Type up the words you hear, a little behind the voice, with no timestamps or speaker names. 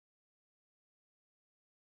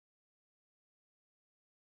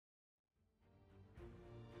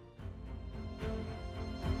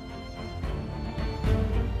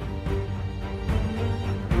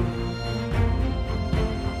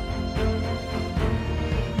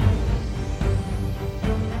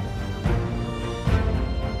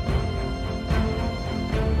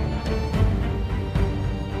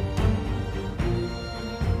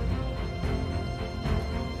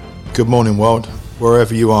Good morning, world,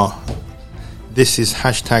 wherever you are. This is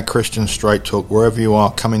hashtag Christian Straight Talk, wherever you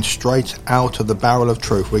are, coming straight out of the barrel of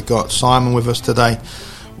truth. We've got Simon with us today.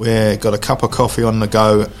 We've got a cup of coffee on the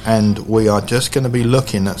go, and we are just going to be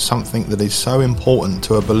looking at something that is so important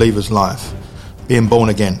to a believer's life, being born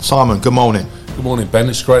again. Simon, good morning. Good morning, Ben.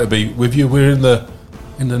 It's great to be with you. We're in the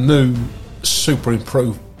new super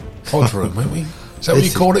improved pod room, aren't we? Is that what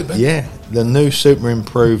you called it, Ben? Yeah, the new super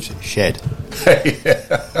improved shed.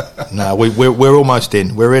 No, we're almost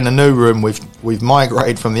in. We're in a new room. We've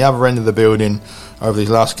migrated from the other end of the building over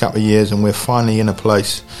these last couple of years, and we're finally in a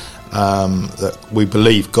place that we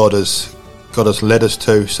believe God has led us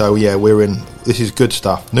to. So yeah, we're in. This is good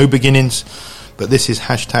stuff. New beginnings. But this is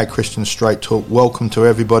hashtag Christian Straight Talk. Welcome to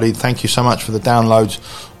everybody. Thank you so much for the downloads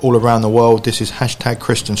all around the world. This is hashtag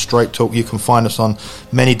Christian Straight Talk. You can find us on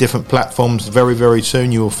many different platforms. Very, very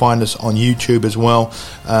soon you will find us on YouTube as well.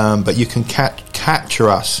 But you can capture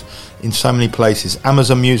us in so many places.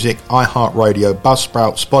 Amazon Music, iHeartRadio,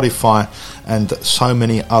 Buzzsprout, Spotify, and so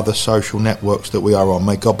many other social networks that we are on.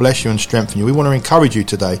 May God bless you and strengthen you. We want to encourage you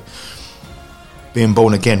today. Being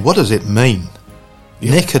born again. What does it mean?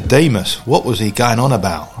 Yeah. Nicodemus, what was he going on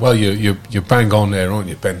about? Well, you bang on there, aren't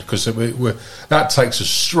you, Ben? Because that takes us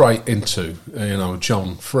straight into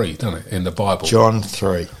John 3, doesn't it, in the Bible? John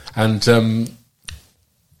 3, and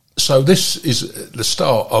so this is the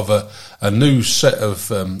start of a new set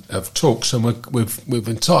of talks, and we've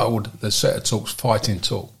entitled the set of talks "Fighting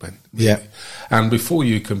Talk," Ben. Yeah. And before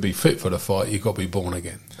you can be fit for the fight, you've got to be born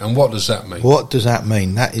again. And what does that mean? What does that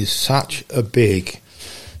mean? That is such a big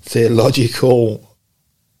theological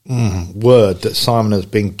word that Simon has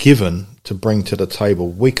been given to bring to the table.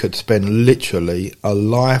 We could spend literally a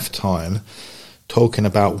lifetime talking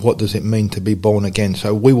about what does it mean to be born again.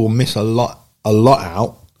 So we will miss a lot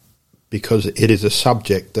out because it is a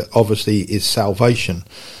subject that obviously is salvation.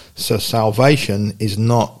 So salvation is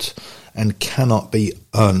not and cannot be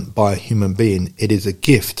earned by a human being. It is a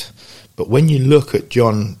gift. But when you look at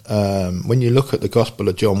John, when you look at the Gospel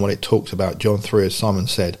of John, what it talks about, John 3, as Simon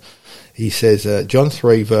said, he says, John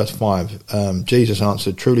 3, verse 5, Jesus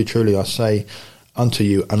answered, "Truly, truly, I say unto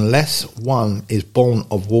you, unless one is born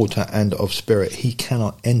of water and of spirit, he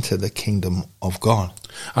cannot enter the kingdom of God."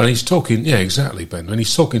 And he's talking, yeah, exactly, Ben. And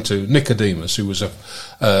he's talking to Nicodemus, who was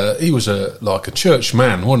like a church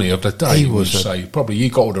man, wasn't he, of the day? Probably he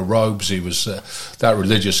got all the robes. He was that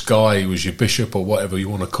religious guy. He was your bishop or whatever you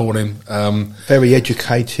want to call him. Very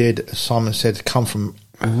educated, as Simon said, come from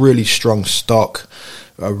really strong stock.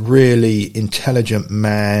 A really intelligent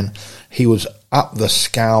man. He was up the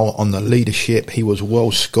scale on the leadership. He was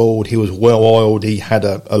well schooled. He was well oiled. He had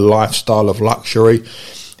a lifestyle of luxury.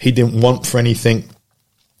 He didn't want for anything.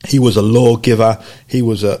 He was a lawgiver. He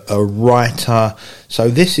was a writer. So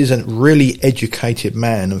this is a really educated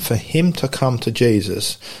man. And for him to come to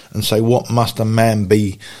Jesus and say, what must a man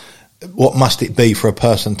be? What must it be for a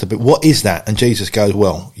person to be? What is that? And Jesus goes,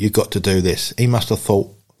 well, you've got to do this. He must have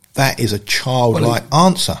thought, that is a childlike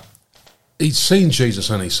answer. He'd seen Jesus,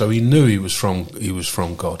 hadn't he? So he knew he was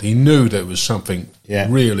from God. He knew there was something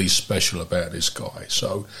really special about this guy.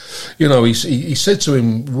 So, he said to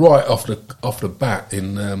him right off the bat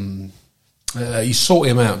in he sought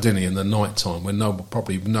him out, didn't he, in the night time when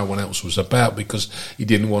probably no one else was about, because he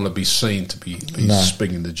didn't want to be seen to be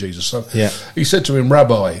speaking to Jesus. So he said to him,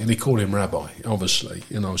 "Rabbi," and he called him Rabbi, obviously,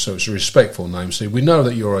 so it's a respectful name. So we know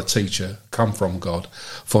that you're a teacher, come from God,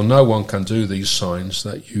 for no one can do these signs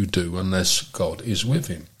that you do unless God is with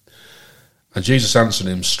him. And Jesus answered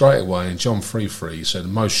him straight away in John 3:3. He said,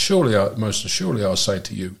 most assuredly I say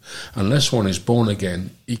to you, unless one is born again,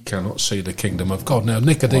 he cannot see the kingdom of God. Now,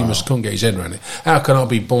 Nicodemus couldn't get his head around it. How can I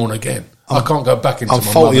be born again? I can't go back into my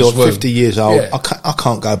mother's womb. I'm 40 or 50 years old. Yeah. I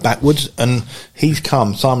can't go backwards. And he's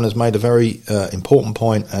come. Simon has made a very important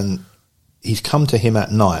point, and he's come to him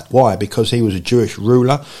at night. Why? Because he was a Jewish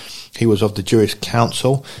ruler. He was of the Jewish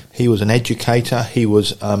council. He was an educator. He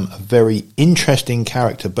was a very interesting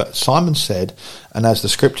character. But Simon said, and as the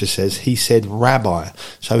scripture says, he said Rabbi.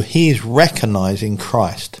 So he is recognizing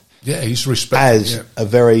Christ. Yeah, he's respected as a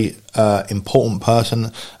very important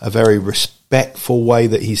person, a very respectful way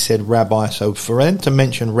that he said Rabbi. So for him to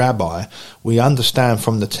mention Rabbi, we understand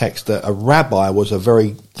from the text that a rabbi was a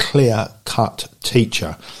very clear-cut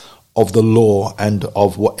teacher of the law and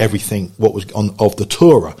of what was of the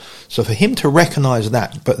Torah. So for him to recognize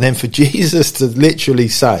that, but then for Jesus to literally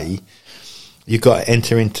say, you've got to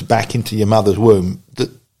enter back into your mother's womb, that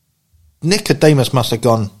Nicodemus must have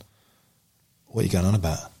gone, what are you going on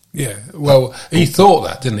about? Yeah, well, he thought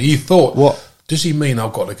that, didn't he? He thought, what does he mean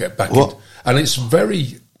I've got to get back in? And it's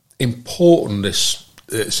very important, this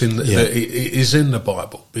it's in it is in the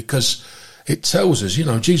Bible, because it tells us,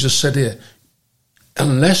 Jesus said here,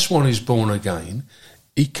 unless one is born again,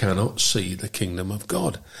 he cannot see the kingdom of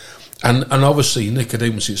God. And obviously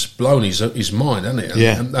Nicodemus, it's blown his mind, hasn't it?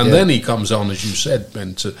 And then he comes on, as you said,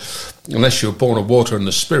 Ben, to unless you're born of water and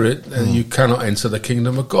the Spirit, you cannot enter the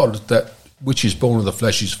kingdom of God. That which is born of the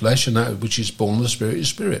flesh is flesh, and that which is born of the Spirit is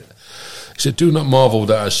spirit. He said, do not marvel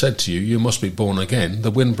that I said to you, you must be born again. The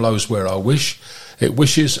wind blows where I wish, it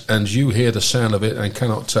wishes, and you hear the sound of it and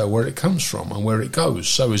cannot tell where it comes from and where it goes.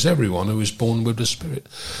 So is everyone who is born with the Spirit.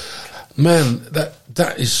 Man,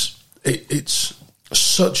 that is, it's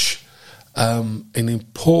such an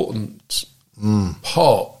important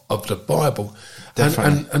part of the Bible.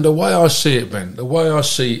 And the way I see it, Ben, the way I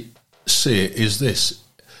see it is this.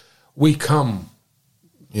 We come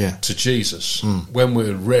to Jesus when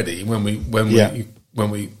we're ready, when we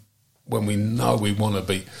know we want to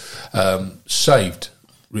be saved,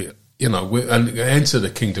 and enter the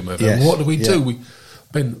kingdom of heaven. What do we do?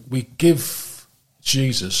 We give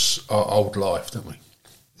Jesus our old life, don't we?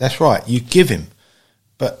 That's right. You give him,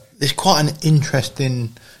 but it's quite an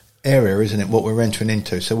interesting area, isn't it? What we're entering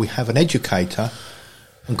into. So we have an educator,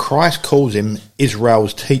 and Christ calls him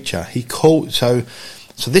Israel's teacher.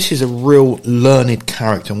 So this is a real learned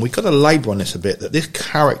character, and we've got to labour on this a bit, that this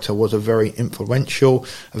character was a very influential,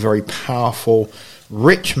 a very powerful,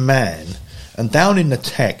 rich man. And down in the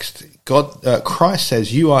text, Christ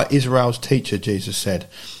says, you are Israel's teacher, Jesus said,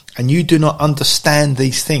 and you do not understand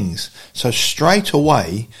these things. So straight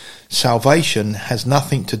away, salvation has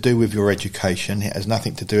nothing to do with your education. It has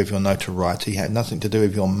nothing to do with your notoriety. It has nothing to do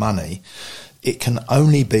with your money. It can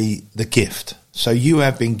only be the gift. So you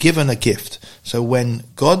have been given a gift. So when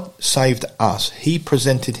God saved us, he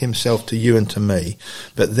presented himself to you and to me.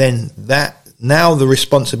 But then now the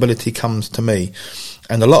responsibility comes to me.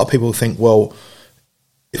 And a lot of people think, well,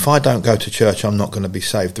 if I don't go to church, I'm not going to be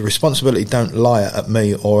saved. The responsibility don't lie at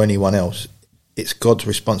me or anyone else. It's God's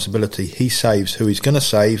responsibility. He saves who he's going to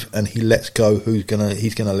save, and he lets go who he's going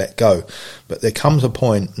to let go. But there comes a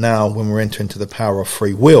point now when we're entering into the power of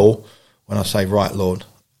free will, when I say, right, Lord,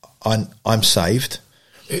 I'm saved.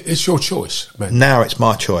 It's your choice, man. Now it's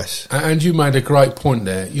my choice. And you made a great point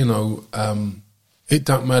there. It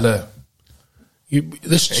don't matter.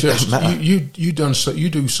 This church, you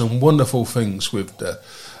do some wonderful things with the,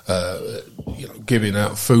 giving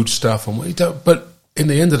out food stuff and what you don't. But in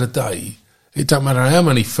the end of the day, it don't matter how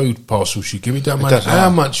many food parcels you give. It don't matter how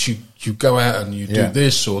much you go out and you do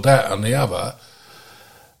this or that and the other.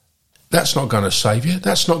 That's not going to save you.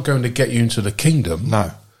 That's not going to get you into the kingdom.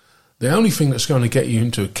 No. The only thing that's going to get you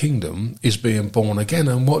into a kingdom is being born again.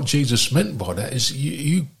 And what Jesus meant by that is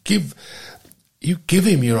you give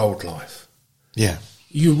him your old life. Yeah.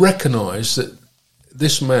 You recognise that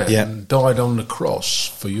this man died on the cross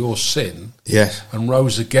for your sin and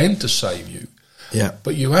rose again to save you. Yeah.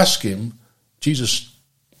 But you ask him, Jesus,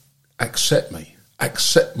 accept me,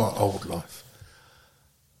 accept my old life.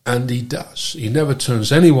 And he does. He never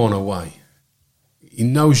turns anyone away. He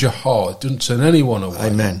knows your heart, doesn't turn anyone away.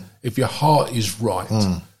 Amen. If your heart is right,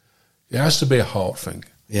 it has to be a heart thing.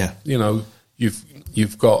 Yeah.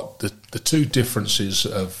 You've got the two differences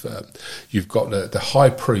of you've got the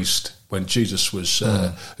high priest when Jesus was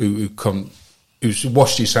who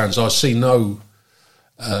washed his hands. I see no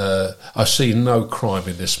crime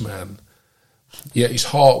in this man. Yet his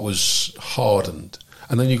heart was hardened.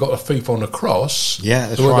 And then you got a thief on the cross who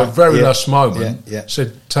at the very last moment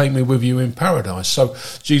said, take me with you in paradise. So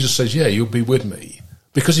Jesus says, you'll be with me,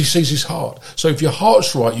 because he sees his heart. So if your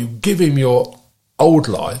heart's right, you give him your old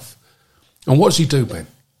life. And what does he do, Ben?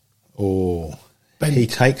 Ben, he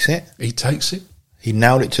takes it. He takes it. He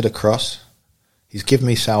nailed it to the cross. He's given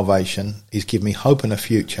me salvation. He's given me hope and a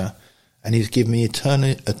future. And he's given me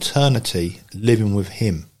eternity living with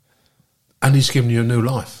him. And he's given you a new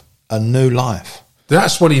life. A new life.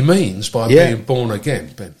 That's what he means by being born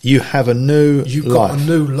again, Ben. You have a new You've life. got a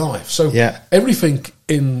new life. So everything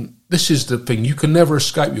this is the thing, you can never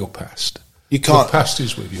escape your past. You can't. Your past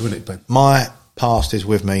is with you, isn't it, Ben? My past is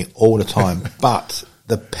with me all the time. But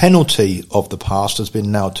the penalty of the past has been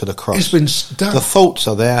nailed to the cross. It's been done. The thoughts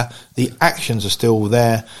are there. The actions are still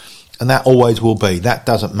there. And that always will be. That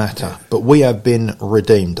doesn't matter. Yeah. But we have been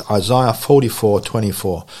redeemed. Isaiah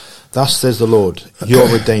 44:24. Thus says the Lord, your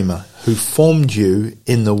Redeemer, who formed you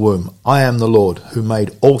in the womb. I am the Lord, who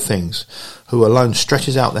made all things, who alone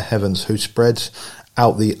stretches out the heavens, who spreads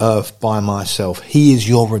out the earth by myself. He is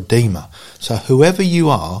your Redeemer. So whoever you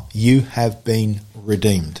are, you have been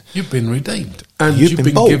redeemed. You've been redeemed. And you've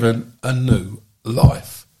been given a new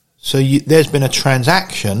life. So there's been a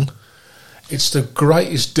transaction It's the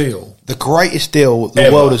greatest deal. The greatest deal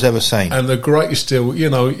the world has ever seen. And the greatest deal,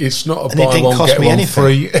 it's not a buy one, get one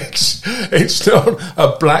free. It's not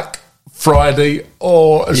a Black Friday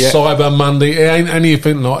or a Cyber Monday. It ain't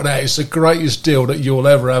anything like that. It's the greatest deal that you'll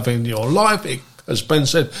ever have in your life. It, as Ben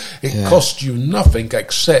said, it costs you nothing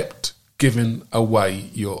except giving away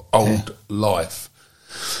your old life.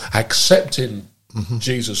 Accepting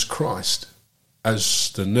Jesus Christ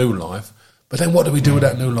as the new life. But then what do we do with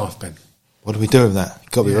that new life, Ben? What do we do with that?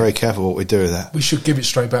 You've got to be very careful what we do with that. We should give it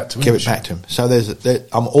straight back to him. Give it back to him. So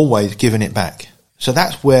I'm always giving it back. So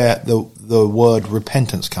that's where the word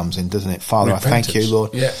repentance comes in, doesn't it? Father, repentance. I thank you,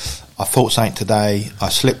 Lord. Yeah. I thought something today. I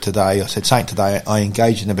slipped today. I said something today. I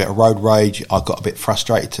engaged in a bit of road rage. I got a bit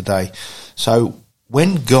frustrated today. So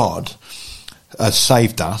when God has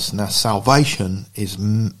saved us, now salvation is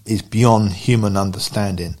beyond human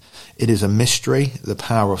understanding. It is a mystery, the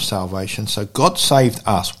power of salvation. So God saved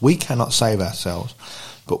us. We cannot save ourselves.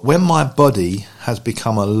 But when my body has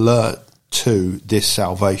become alert to this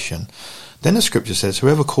salvation, then the scripture says,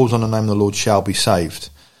 whoever calls on the name of the Lord shall be saved.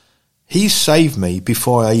 He saved me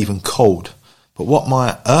before I even called. But what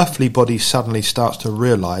my earthly body suddenly starts to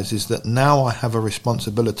realize is that now I have a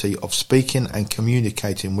responsibility of speaking and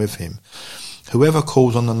communicating with him. Whoever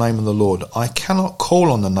calls on the name of the Lord, I cannot call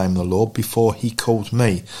on the name of the Lord before he calls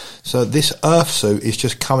me. So this earth suit is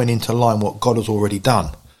just coming into line what God has already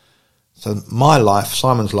done. So my life,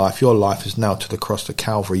 Simon's life, your life is now to the cross of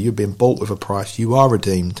Calvary. You've been bought with a price. You are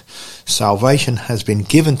redeemed. Salvation has been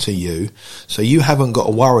given to you. So you haven't got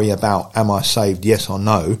to worry about, am I saved, yes or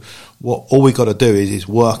no. All we got to do is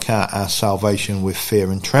work out our salvation with fear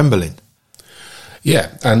and trembling.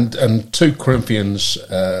 Yeah, and 2 Corinthians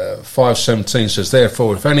 5:17 says,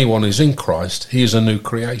 therefore, if anyone is in Christ, he is a new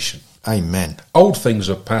creation. Amen. Old things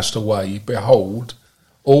have passed away. Behold,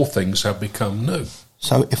 all things have become new.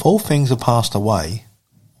 So if all things have passed away,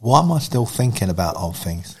 why am I still thinking about old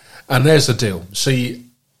things? And there's the deal. See,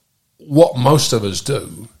 what most of us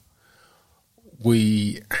do,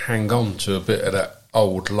 we hang on to a bit of that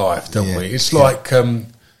old life, don't we? It's like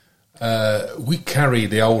we carry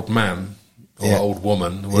the old man or old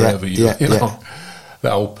woman, wherever you know,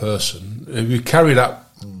 that old person. We carry that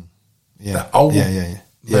old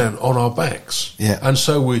man on our backs. Yeah. And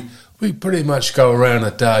so we pretty much go around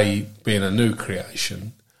a day being a new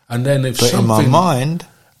creation, and then if in my mind,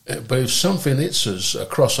 but if something hits us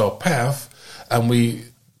across our path, and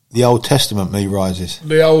the Old Testament me rises.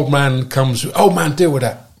 The old man comes. Old man, deal with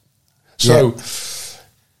that.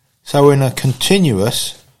 So in a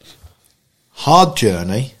continuous, hard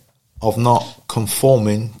journey of not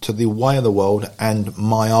conforming to the way of the world and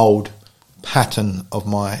my old pattern of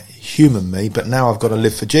my human me, but now I've got to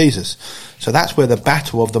live for Jesus. So that's where the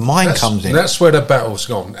battle of the mind comes in. That's where the battle's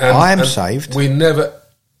gone. I am saved. We never...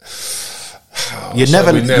 We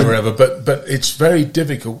never ever, but it's very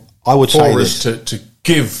difficult for us to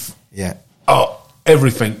give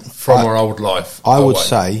everything from our old life. I would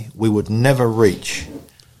say we would never reach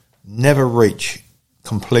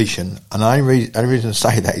completion, and the only reason I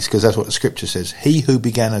say that is because that's what the scripture says. He who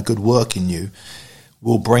began a good work in you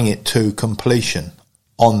will bring it to completion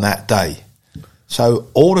on that day. So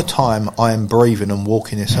all the time I am breathing and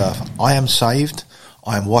walking this earth, I am saved,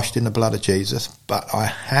 I am washed in the blood of Jesus, but I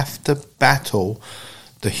have to battle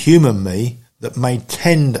the human me that may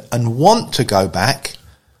tend and want to go back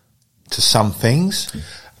to some things.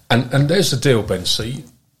 And there's the deal, Ben, see,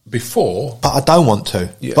 before... But I don't want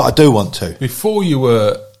to, but I do want to. Before you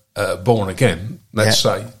were born again, let's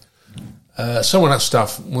say, some of that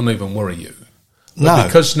stuff wouldn't even worry you. But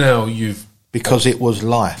because now because it was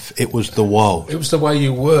life. It was the world. It was the way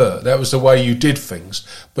you were. That was the way you did things.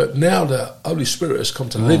 But now the Holy Spirit has come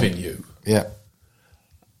to live in you. Yeah.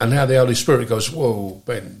 And now the Holy Spirit goes, whoa,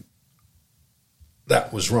 Ben,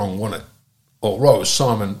 that was wrong, wasn't it? Or, right,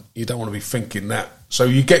 Simon, you don't want to be thinking that. So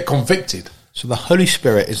you get convicted. So the Holy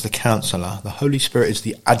Spirit is the counsellor. The Holy Spirit is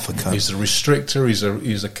the advocate. He's the restrictor.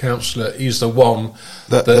 He's a counsellor. He's the one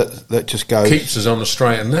that just goes... keeps us on the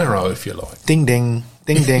straight and narrow, if you like. Ding, ding.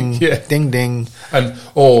 Ding, ding. Ding, ding.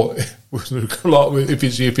 Or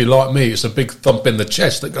if you're like me, it's a big thump in the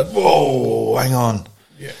chest that goes, whoa, hang on.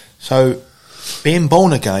 Yeah. So being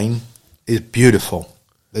born again is beautiful.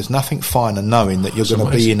 There's nothing finer knowing that you're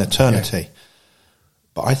going to be in eternity. Yeah.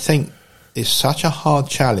 But I think it's such a hard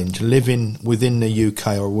challenge living within the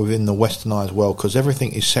UK or within the westernised world, because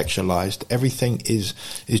everything is sexualised, everything is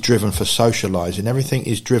driven for socialising, everything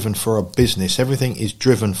is driven for a business, everything is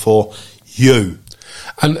driven for you.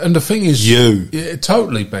 And the thing is... You. Yeah,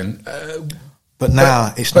 totally, Ben. But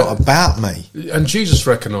now it's not about me. And Jesus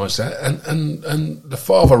recognised that, and the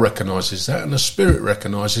Father recognises that, and the Spirit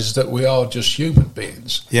recognises that we are just human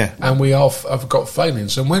beings. Yeah. And we have got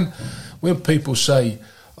failings. And when people say,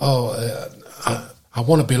 I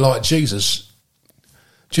want to be like Jesus,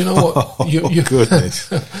 do you know what?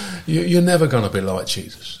 Goodness. You're never going to be like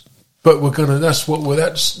Jesus. But we're gonna. That's what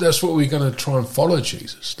we're going to try and follow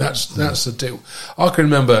Jesus. That's the deal. I can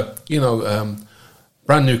remember,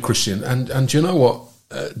 brand new Christian, and do you know what?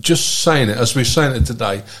 Just saying it as we're saying it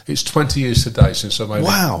today, it's 20 years today since I made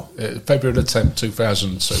February the 10th,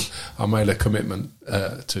 2002. I made a commitment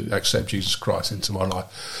to accept Jesus Christ into my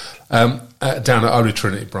life down at Holy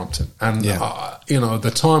Trinity Brompton, and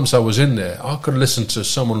the times I was in there, I could listen to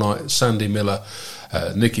someone like Sandy Miller,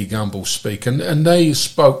 Nicky Gumbel speak, and they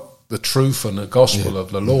spoke the truth and the gospel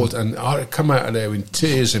of the Lord, and I come out of there in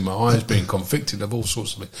tears in my eyes, being convicted of all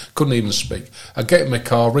sorts of things. Couldn't even speak. I get in my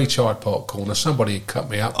car, reach Hyde Park Corner, somebody had cut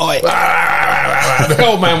me up. The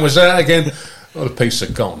old man was there again. Oh, the piece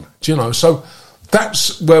of gone. Do you know? So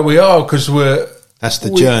that's where we are, because that's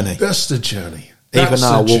the journey. That's the journey. Even though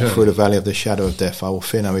I walk through the valley of the shadow of death, I will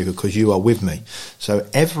fear no evil, because you are with me. So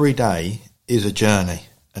every day is a journey,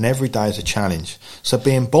 and every day is a challenge. So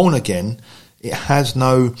being born again,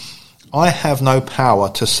 I have no power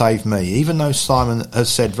to save me. Even though Simon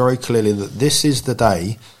has said very clearly that this is the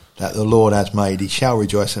day that the Lord has made, he shall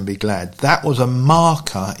rejoice and be glad. That was a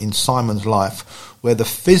marker in Simon's life where the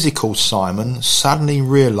physical Simon suddenly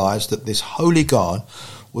realised that this holy God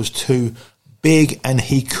was too big and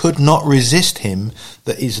he could not resist him,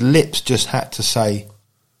 that his lips just had to say,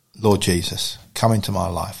 Lord Jesus, come into my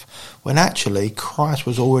life. When actually Christ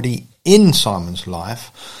was already in Simon's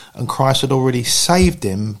life, and Christ had already saved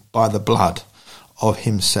him by the blood of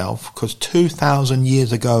himself, because 2,000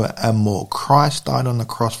 years ago and more, Christ died on the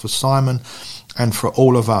cross for Simon and for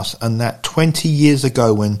all of us. And that 20 years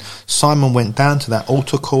ago, when Simon went down to that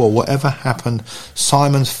altar call or whatever happened,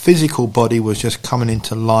 Simon's physical body was just coming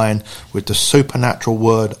into line with the supernatural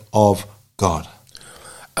word of God.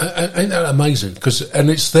 Ain't that amazing? And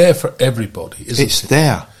it's there for everybody, isn't it? It's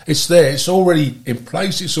there. It's there. It's already in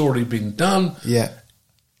place. It's already been done. Yeah.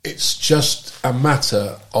 It's just a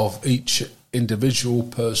matter of each individual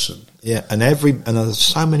person. Yeah, and there's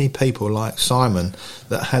so many people like Simon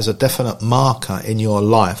that has a definite marker in your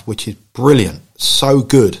life, which is brilliant, so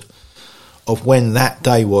good, of when that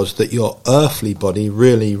day was that your earthly body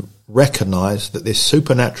really recognised that this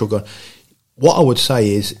supernatural God. What I would say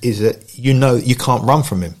is that you can't run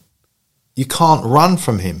from him. You can't run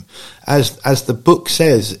from him. As the book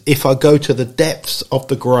says, if I go to the depths of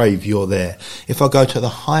the grave, you're there. If I go to the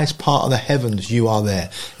highest part of the heavens, you are there.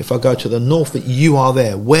 If I go to the north, you are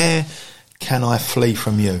there. Where can I flee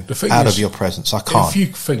from you out of your presence? I can't. If you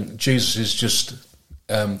think Jesus is just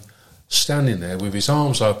standing there with his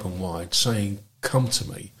arms open wide saying, come to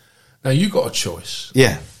me. Now, you've got a choice.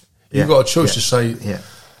 Yeah. You've got a choice to say, yeah,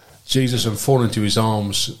 Jesus, and fall into his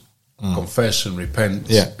arms, confess and repent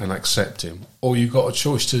and accept him. Or you've got a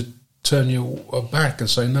choice to turn your back and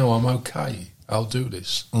say, no, I'm okay. I'll do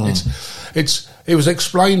this. It was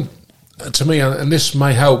explained to me, and this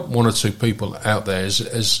may help one or two people out there,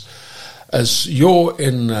 as you're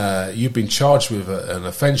in, you've been charged with an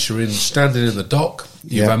offence, you're standing in the dock,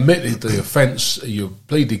 you've admitted the offence, you've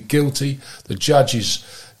pleaded guilty, the judge is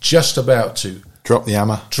just about to drop the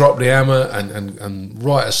hammer and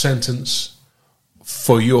write a sentence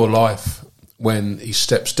for your life, when he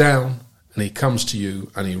steps down and he comes to you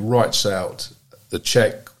and he writes out the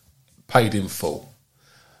cheque paid in full.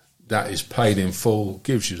 That is paid in full,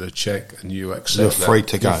 gives you the cheque, and you accept You're free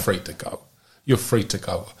to go. You're free to go. You're free to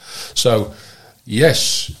go. So,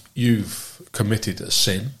 yes, you've committed a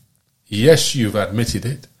sin. Yes, you've admitted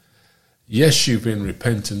it. Yes, you've been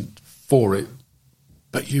repentant for it,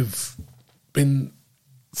 but you've been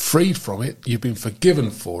freed from it. You've been forgiven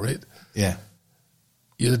for it. Yeah.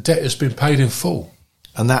 The debt has been paid in full.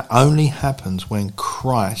 And that only happens when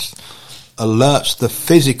Christ alerts the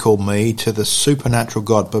physical me to the supernatural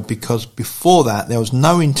God. But because before that, there was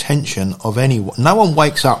no intention of anyone. No one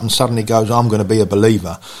wakes up and suddenly goes, I'm going to be a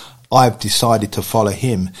believer. I've decided to follow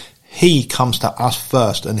him. He comes to us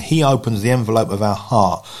first, and he opens the envelope of our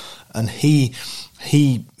heart, and he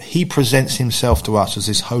presents himself to us as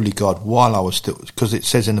this holy God while I was still, because it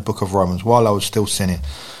says in the book of Romans, while I was still sinning,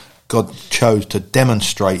 God chose to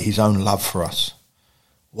demonstrate his own love for us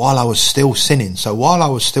while I was still sinning. So while I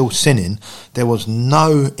was still sinning, there was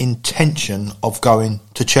no intention of going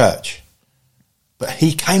to church, but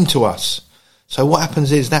he came to us. So what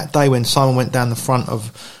happens is, that day when Simon went down the front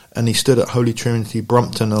and he stood at Holy Trinity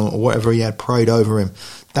Brompton, or whatever he had prayed over him,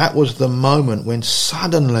 that was the moment when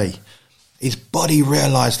suddenly His body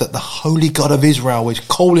realised that the holy God of Israel was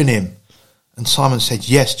calling him. And Simon said,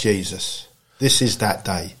 yes, Jesus, this is that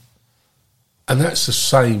day. And that's the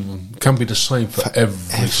same, can be the same for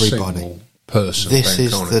everybody. Single person. This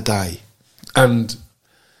is the day. And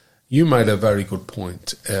you made a very good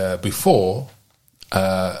point. Before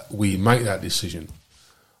we make that decision,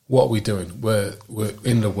 what are we doing? We're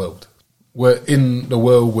in the world. We're in the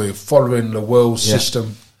world. We're following the world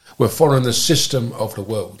system. We're following the system of the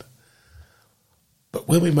world. But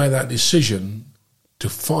when we make that decision to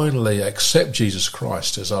finally accept Jesus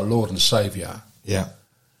Christ as our Lord and Saviour,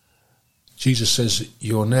 Jesus says,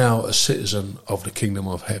 you're now a citizen of the kingdom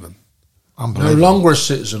of heaven. No longer a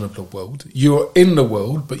citizen of the world. You're in the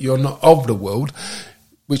world, but you're not of the world,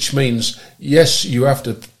 which means, yes, you have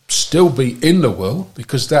to still be in the world,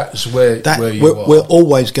 because that's where you are. We're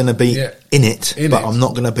always going to be in it, but I'm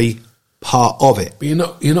not going to be part of it. But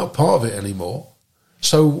you're not part of it anymore.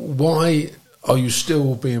 So why are you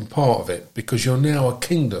still being part of it? Because you're now a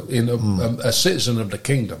kingdom, a citizen of the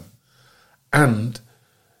kingdom, and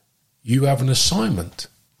you have an assignment.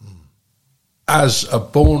 As a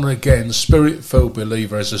born-again, Spirit-filled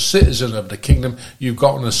believer, as a citizen of the kingdom, you've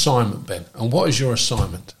got an assignment, Ben. And what is your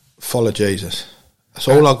assignment? Follow Jesus. That's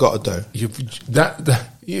all I've got to do. That's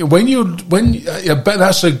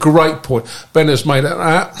a great point. Ben has made an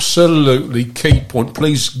absolutely key point.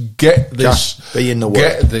 Please get this. Just be in the Word.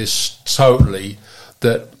 Get this totally.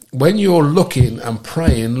 That when you're looking and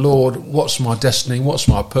praying, Lord, what's my destiny? What's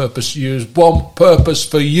my purpose? There's one purpose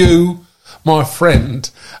for you, my friend,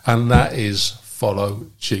 and that is follow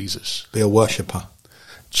Jesus. Be a worshipper.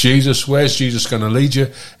 Jesus, where's Jesus going to lead you?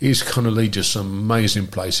 He's going to lead you some amazing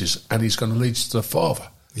places, and he's going to lead you to the Father.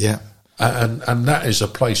 Yeah. And that is a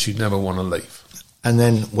place you never want to leave. And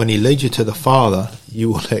then when he leads you to the Father,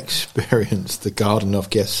 you will experience the Garden of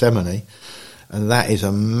Gethsemane, and that is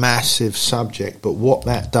a massive subject. But what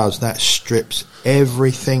that does, that strips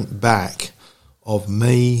everything back of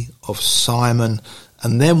me, of Simon,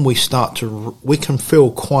 and then we can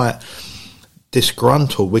feel quite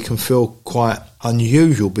disgruntled, we can feel quite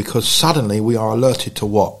unusual, because suddenly we are alerted to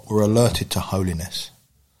what? We're alerted to holiness.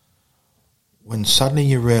 When suddenly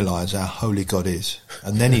you realise how holy God is,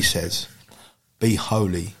 and then he says, be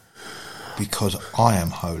holy because I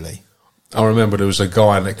am holy. I remember there was a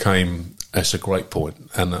guy that came, that's a great point,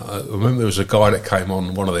 and I remember there was a guy that came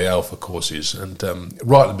on one of the Alpha courses, and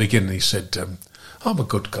right at the beginning he said, I'm a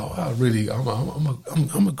good guy. I'm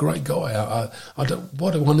a great guy.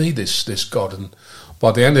 Why do I need this God? And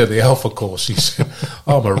by the end of the Alpha course, he said,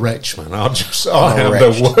 I'm a wretch, man. I am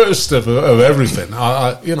the worst of everything.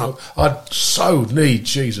 I so need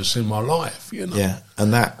Jesus in my life. Yeah,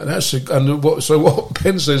 so what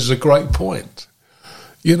Ben says is a great point.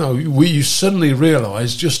 You suddenly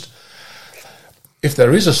realise, just if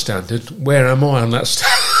there is a standard, where am I on that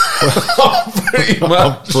standard? I'm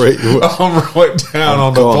right down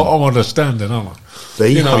on the bottom of the standing, aren't I?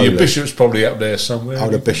 Your bishop's probably up there somewhere. Oh,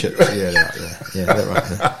 the bishop, they're right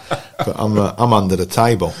there. But I'm under the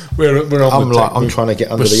table. I'm trying to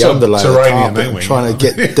get under the underlay of the carpet. I'm trying to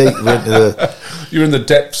get deep into the. You're in the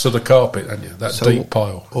depths of the carpet, aren't you? That deep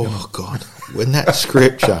pile. Oh God! When that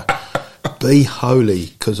scripture, "Be holy,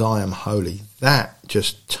 because I am holy," that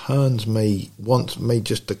just wants me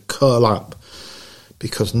just to curl up.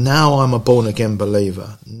 Because now I'm a born-again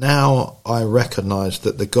believer. Now I recognise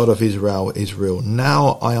that the God of Israel is real.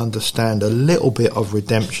 Now I understand a little bit of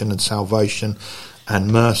redemption and salvation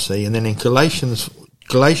and mercy. And then in Galatians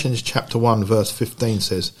chapter 1 verse 15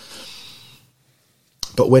 says,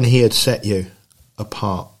 but when he had set you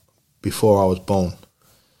apart before I was born,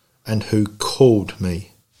 and who called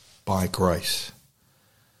me by grace.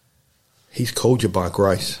 He's called you by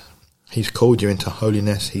grace. He's called you into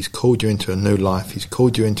holiness. He's called you into a new life. He's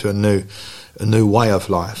called you into a new way of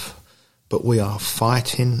life. But we are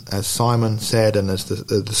fighting, as Simon said, and as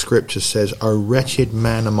the scripture says, "O wretched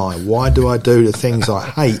man am I. Why do I do the things I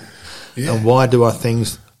hate? And why do I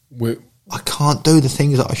can't do the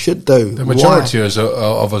things that I should do?" The majority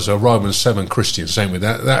of us are Romans 7 Christians, saying with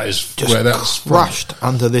that. That is just where that's crushed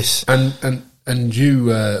under this. And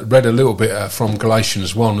you read a little bit from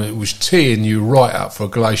Galatians 1. It was teeing you right up for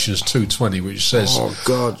Galatians 2:20, which says, "Oh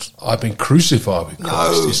God, I've been crucified with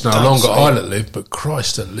Christ. It's no longer I that live, but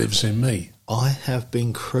Christ that lives in me." I have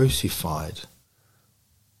been crucified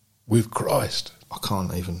with Christ. I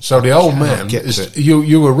can't even. So the old man is.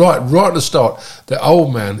 You were right at the start. The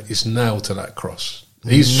old man is nailed to that cross.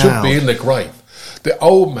 He should be in the grave. The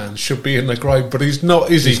old man should be in the grave, but he's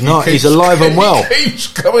not, is he? He's not. He's alive and well. He keeps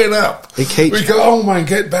coming up. We go, old man,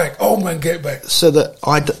 get back. Old man, get back. So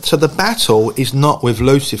the battle is not with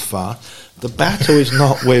Lucifer. The battle is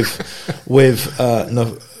not with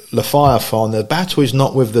Leviathan. The battle is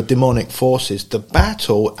not with the demonic forces. The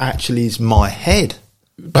battle actually is my head.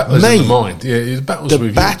 Battle's in the mind. Yeah, the battle's with you.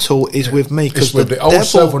 The battle is with me, because with the old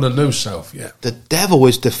self and the new self. Yeah, the devil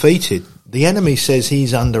is defeated. The enemy says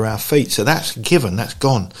he's under our feet, so that's given, that's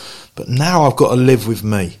gone. But now I've got to live with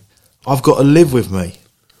me. I've got to live with me.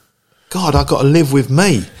 God, I've got to live with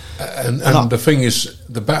me. And the thing is,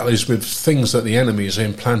 the battle is with things that the enemy has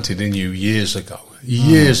implanted in you years ago,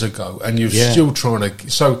 and you're still trying to.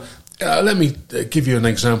 So let me give you an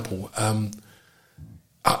example.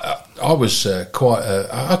 I was I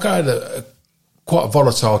had quite a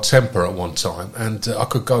volatile temper at one time, and I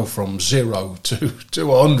could go from 0 to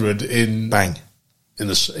 100 in less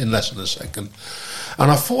than a second. And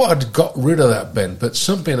I thought I'd got rid of that, Ben, but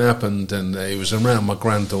something happened, and it was around my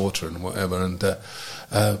granddaughter and whatever, and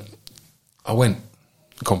I went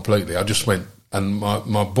completely. I just went, and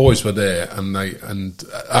my boys were there, and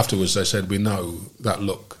afterwards they said, "We know that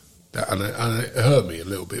look," and it hurt me a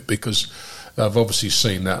little bit, because I've obviously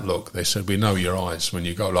seen that look. They said, "We know your eyes when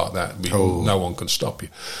you go like that. No one can stop you."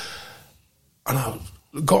 And I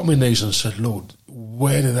got on my knees and said, "Lord,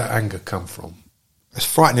 where did that anger come from?" It's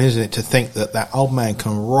frightening, isn't it, to think that old man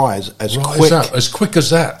can rise as quick as that.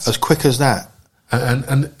 As quick as that.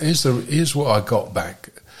 And here's what I got back.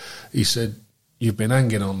 He said, "You've been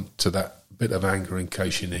hanging on to that bit of anger in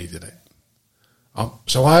case you needed it."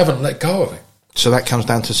 So I haven't let go of it. So that comes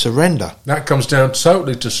down to surrender. That comes down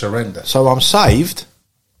totally to surrender. So I'm saved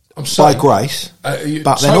by grace,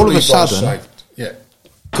 but then all of a sudden,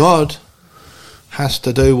 God has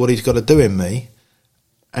to do what he's got to do in me,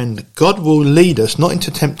 and God will lead us, not into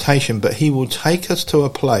temptation, but he will take us to a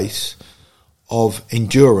place of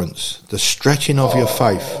endurance, the stretching of your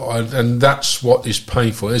faith. And that's what is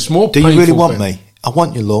painful. It's more painful. Do you really want me? I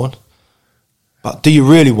want you, Lord. But do you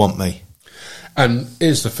really want me? And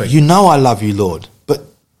here's the thing. You know I love you, Lord, but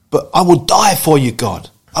I will die for you, God.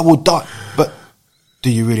 I will die. But do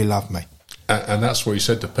you really love me? And that's what he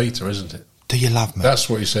said to Peter, isn't it? Do you love me? That's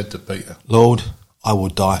what he said to Peter. Lord, I will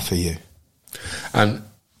die for you. And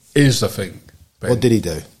here's the thing, Ben. What did he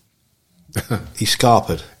do? He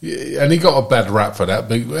scarpered. And he got a bad rap for that,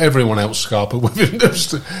 but everyone else scarpered with him.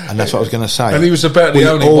 And that's what I was going to say. And he was about the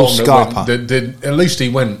only one that did. At least he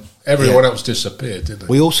went. Everyone else disappeared, didn't they?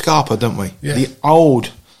 We all scarper, don't we? Yeah. The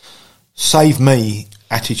old save me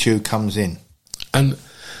attitude comes in. And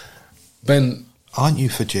Ben, aren't you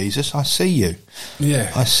for Jesus? I see you.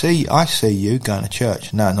 Yeah. I see you going to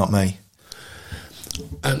church. No, not me.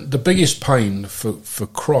 And the biggest pain for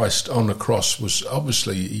Christ on the cross was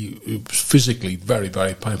obviously it was physically very,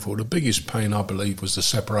 very painful. The biggest pain, I believe, was the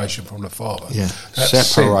separation from the Father. Yeah,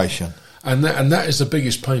 separation. Sin. And that is the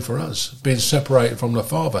biggest pain for us, being separated from the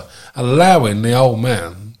Father, allowing the old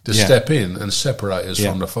man to step in and separate us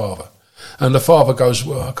from the Father. And the Father goes,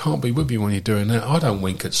 "Well, I can't be with you when you're doing that. I don't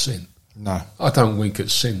wink at sin. No. I don't wink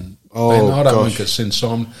at sin. Oh, Ben, I don't wink at sin,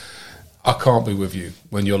 so I can't be with you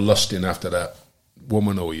when you're lusting after that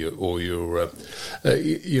woman, or you're you're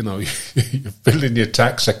filling your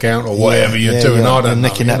tax account or whatever you're doing. I don't know.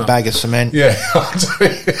 Nicking that bag of cement. Yeah.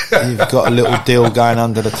 You've got a little deal going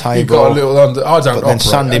under the table. You've got a little under. I don't. But then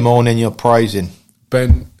Sunday morning you're praising.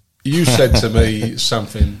 Ben, you said to me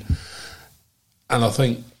something, and I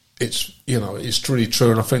think it's truly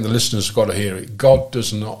true, and I think the listeners have got to hear it. God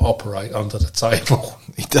does not operate under the table.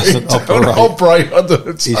 He doesn't operate under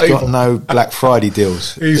the table. He's got no Black Friday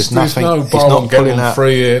deals. There's no buy one get one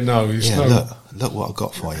free here. No, look what I've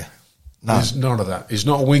got for you. No, there's none of that. He's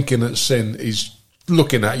not winking at sin. He's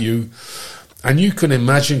looking at you, and you can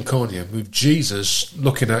imagine, can't you, with Jesus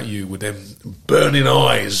looking at you with them burning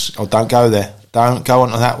eyes. Oh, don't go there. Don't go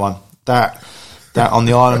on to that one. That on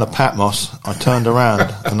the island of Patmos, I turned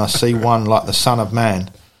around and I see one like the Son of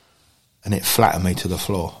Man, and it flattened me to the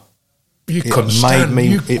floor.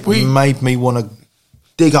 It made me want to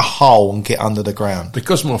dig a hole and get under the ground.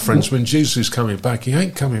 Because, my friends, when Jesus is coming back, he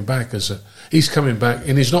ain't coming back he's coming back,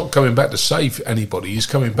 and he's not coming back to save anybody. He's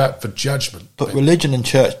coming back for judgment. But religion and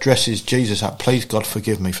church dresses Jesus up. Please, God,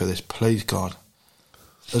 forgive me for this. Please, God,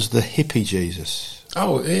 as the hippie Jesus.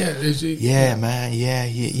 Oh, yeah. Yeah, man,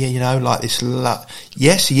 yeah, like this love.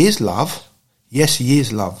 Yes, he is love. Yes, he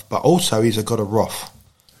is love. But also he's a God of wrath.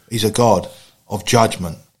 He's a God of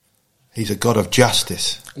judgment. He's a God of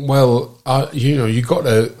justice. Well, you got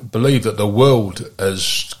to believe that the world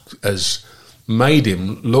has made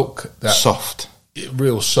him look that soft.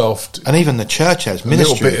 Real soft. And even the church has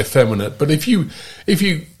ministry. A little bit effeminate. But if you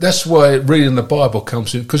that's why reading the Bible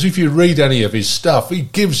comes in, because if you read any of his stuff, he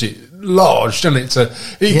gives it large, doesn't it?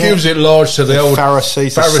 He gives it large to the old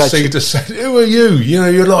Pharisees. Pharisee to say, "Who are you?" You know,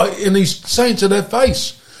 you're like, and he's saying to their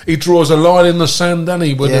face. He draws a line in the sand, doesn't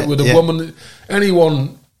he? With a woman,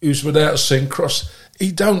 anyone who's without sin, cross.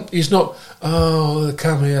 He's not. Oh,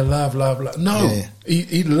 come here, love. No,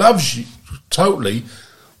 he loves you totally,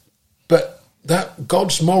 but that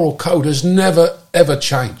God's moral code has never ever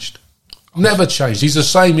changed. Never changed. He's the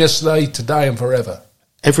same yesterday, today, and forever.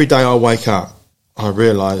 Every day I wake up, I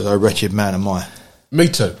realise, oh, wretched man am I. Me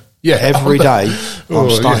too. Yeah. Every day I'm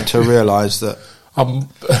starting to realise that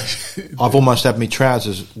I've almost had my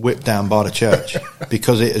trousers whipped down by the church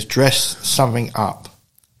because it has dressed something up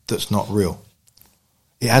that's not real.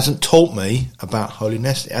 It hasn't taught me about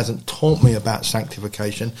holiness. It hasn't taught me about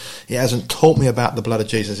sanctification. It hasn't taught me about the blood of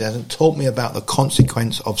Jesus. It hasn't taught me about the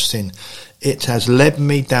consequence of sin. It has led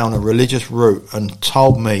me down a religious route and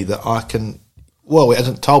told me that I can... Well, it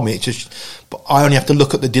hasn't told me. It's just... But I only have to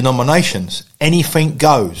look at the denominations. Anything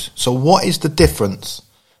goes. So what is the difference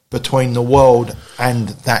between the world and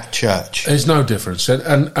that church? There's no difference.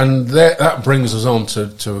 And that brings us on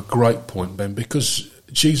to a great point, Ben, because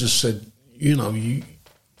Jesus said,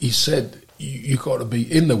 He said, you got to be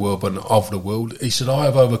in the world but not of the world. He said, I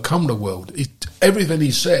have overcome the world. Everything he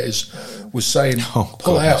says was saying,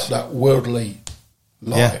 pull out that worldly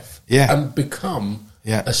life and become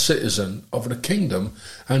a citizen of the kingdom.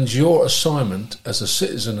 And your assignment as a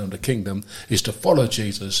citizen of the kingdom is to follow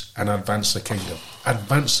Jesus and advance the kingdom.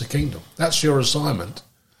 Advance the kingdom. That's your assignment.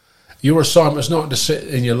 Your assignment is not to sit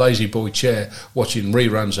in your lazy boy chair watching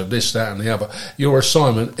reruns of this, that and the other. Your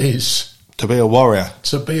assignment is... To be a warrior.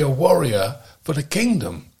 To be a warrior for the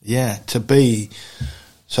kingdom. Yeah, to be...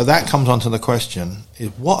 So that comes on to the question, is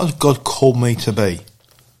what has God called me to be?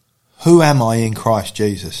 Who am I in Christ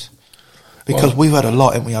Jesus? Because we've had a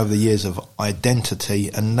lot, haven't we, over the years of identity,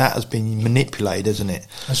 and that has been manipulated, isn't it?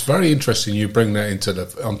 It's very interesting you bring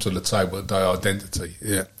that onto the table, the identity,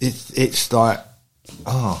 yeah. It's like,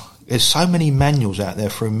 there's so many manuals out there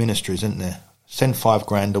through ministries, isn't there? Send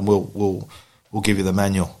 $5,000 and we'll give you the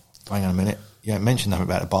manual. Hang on a minute. You haven't mentioned nothing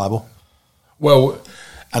about the Bible. Well,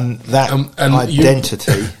 and that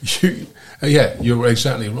identity. You're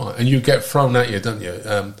exactly right. And you get thrown at you, don't you?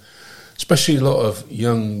 Especially a lot of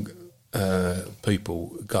young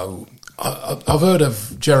people go, I've heard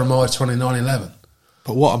of Jeremiah 29:11.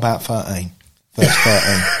 But what about 13? Verse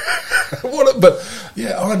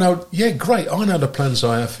 13. I know. Yeah, great. I know the plans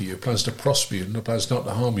I have for you, plans to prosper you, and the plans not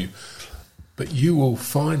to harm you. But you will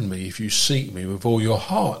find me if you seek me with all your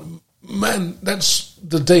heart. Man, that's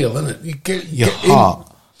the deal, isn't it? You get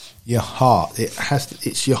heart. Your heart.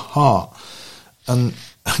 It's your heart. And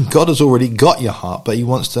God has already got your heart, but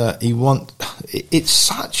it's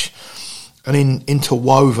such an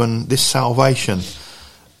interwoven, this salvation.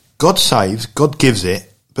 God saves, God gives it,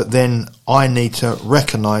 but then I need to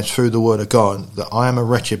recognise through the word of God that I am a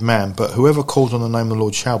wretched man, but whoever calls on the name of the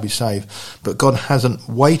Lord shall be saved. But God hasn't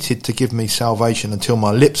waited to give me salvation until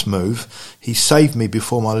my lips move. He saved me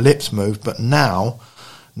before my lips moved, but now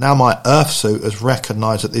my earth suit has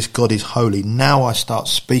recognised that this God is holy. Now I start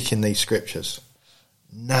speaking these scriptures.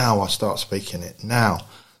 Now I start speaking it. Now.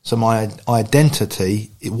 So my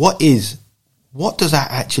identity, what does that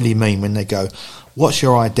actually mean when they go, what's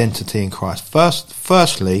your identity in Christ?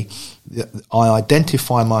 Firstly, I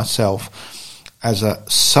identify myself as a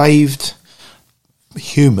saved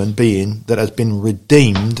human being that has been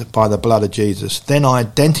redeemed by the blood of Jesus. Then I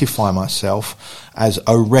identify myself as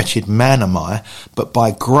a wretched man am I, but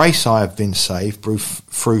by grace I have been saved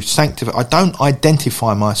through sanctification. I don't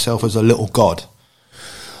identify myself as a little God.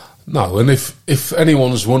 No, and if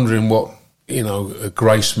anyone's wondering what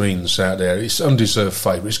grace means out there, it's undeserved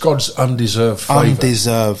favour. It's God's undeserved favour.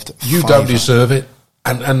 Undeserved You favour. don't deserve it,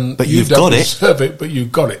 and but you you've don't got deserve it, but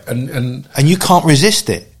you've got it, and you can't resist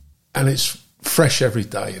it. And it's fresh every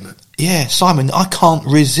day, isn't it? Yeah, Simon, I can't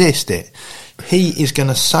resist it. He is going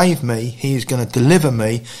to save me. He is going to deliver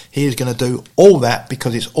me. He is going to do all that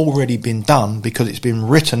because it's already been done, because it's been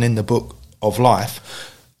written in the book of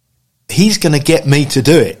life. He's going to get me to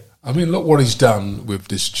do it. I mean, look what he's done with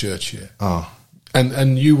this church here. Oh.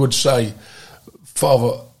 And you would say,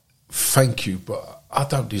 Father, thank you, but I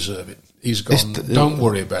don't deserve it. He's gone. Don't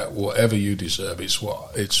worry about whatever you deserve. It's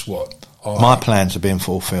what my plans are being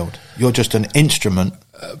fulfilled. You're just an instrument.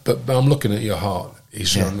 But I'm looking at your heart.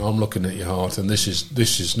 I'm looking at your heart, and this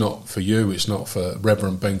is not for you. It's not for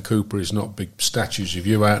Reverend Ben Cooper. It's not big statues of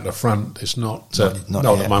you out the front. It's not. Not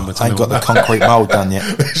at the moment. I ain't got the concrete mould done yet.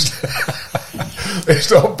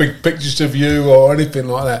 It's not big pictures of you or anything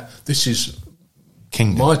like that. This is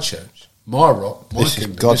Kingdom. My church. my rock, my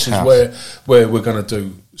kingdom. This is where we're going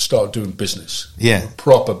to start doing business. Yeah.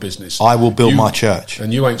 Proper business. I will build my church.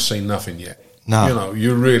 And you ain't seen nothing yet. No. You know,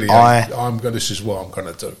 you really this is what I'm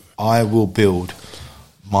going to do. I will build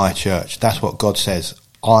my church. That's what God says.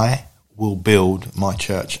 I will build my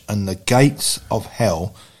church, and the gates of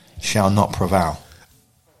hell shall not prevail.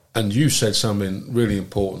 And you said something really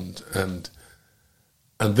important, and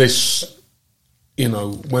this, you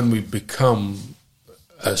know, when we become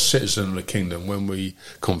a citizen of the kingdom, when we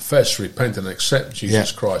confess, repent, and accept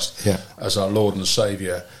Jesus Christ as our Lord and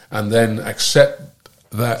Saviour, and then accept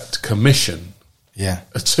that commission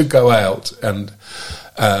to go out and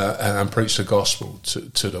preach the gospel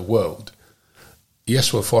to the world.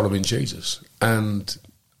 Yes, we're following Jesus, and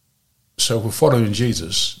so we're following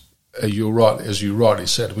Jesus. You're right, as you rightly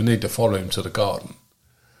said, we need to follow him to the garden.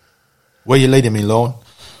 Where are you leading me, Lord?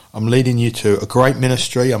 I'm leading you to a great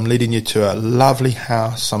ministry. I'm leading you to a lovely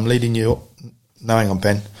house. I'm leading you... No, hang on,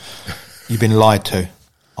 Ben. You've been lied to.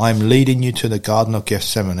 I'm leading you to the Garden of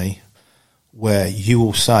Gethsemane, where you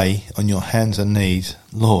will say on your hands and knees,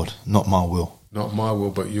 Lord, not my will. Not my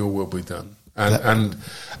will, but your will be done. And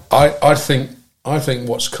I think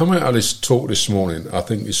what's come out of this talk this morning, I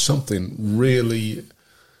think is something really,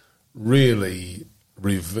 really...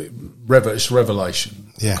 it's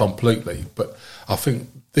revelation completely. But I think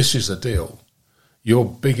this is the deal. Your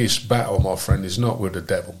biggest battle, my friend, is not with the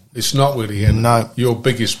devil. It's not with the enemy. No. Your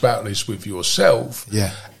biggest battle is with yourself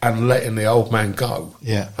and letting the old man go.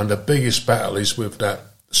 Yeah. And the biggest battle is with that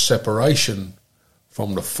separation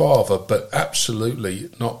from the Father, but absolutely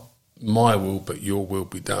not my will, but your will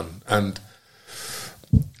be done. And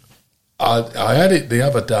I had it the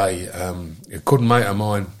other day. A good mate of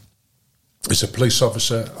mine is a police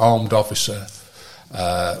officer, armed officer,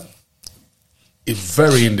 a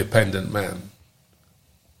very independent man.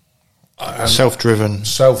 Self-driven,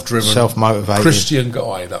 self-motivated, Christian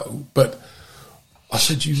guy though. But I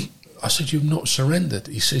said, you've not surrendered.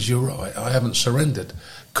 He says, you're right, I haven't surrendered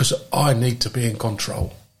because I need to be in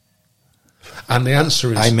control. And the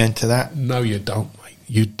answer is, amen to that. No, you don't, mate.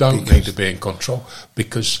 You don't need to be in control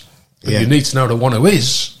because you need to know the one who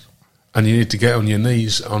is, and you need to get on your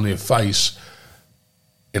knees, on your face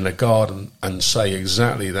in the garden and say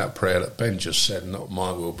exactly that prayer that Ben just said, not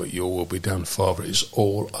my will, but your will be done. Father, it's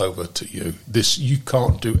all over to you. You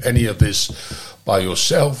can't do any of this by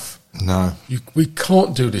yourself. No. We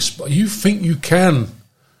can't do this. You think you can.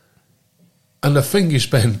 And the thing is,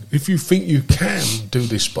 Ben, if you think you can do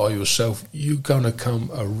this by yourself, you're going to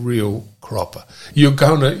come a real cropper. Your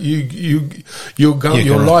life's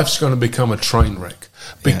going to become a train wreck.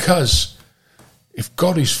 Because if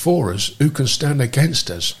God is for us, who can stand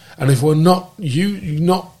against us? And if we're not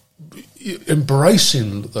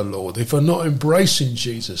embracing the Lord, if we're not embracing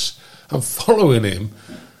Jesus and following him,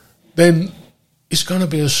 then it's going to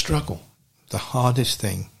be a struggle. The hardest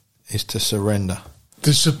thing is to surrender.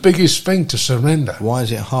 It's the biggest thing, to surrender. Why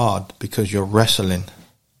is it hard? Because you're wrestling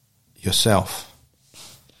yourself.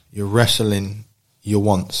 You're wrestling your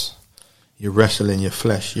wants. You're wrestling your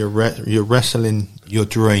flesh. You're wrestling your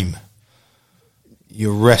dream.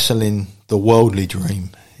 You're wrestling the worldly dream.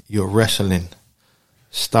 You're wrestling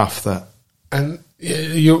stuff that... And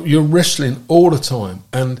you're wrestling all the time.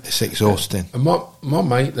 And it's exhausting. And my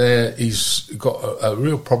mate there, he's got a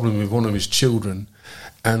real problem with one of his children,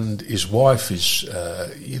 and his wife is,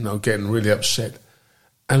 getting really upset.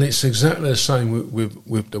 And it's exactly the same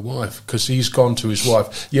with the wife, because he's gone to his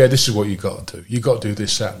wife, this is what you got to do. You got to do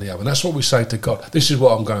this, that and the other. And that's what we say to God. This is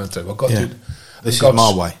what I'm going to do. I've got to do. This is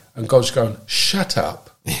my way. And God's going, shut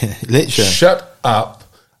up. Literally. Shut up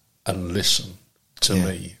and listen to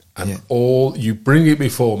me. And all you bring it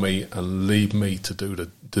before me and leave me to do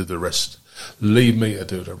the rest. Leave me to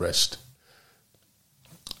do the rest.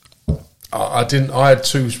 I had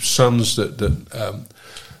two sons that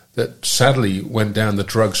sadly went down the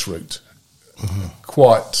drugs route. Mm-hmm.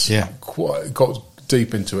 Quite got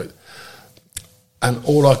deep into it, and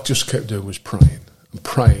all I just kept doing was praying and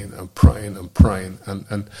praying and praying and praying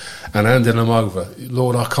and handing them over.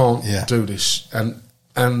 Lord, I can't do this.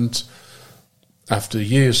 And after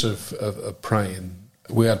years of praying,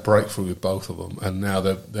 we had breakthrough with both of them, and now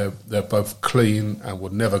they're both clean and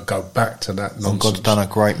would never go back to that nonsense. And God's done a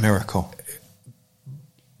great miracle.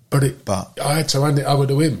 But I had to hand it over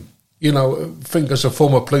to him. I think as a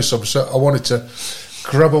former police officer, I wanted to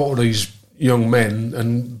grab all these young men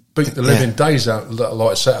and beat the living days out of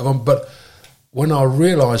them. But when I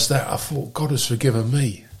realised that, I thought, God has forgiven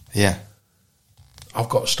me. Yeah. I've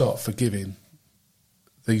got to start forgiving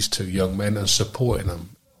these two young men and supporting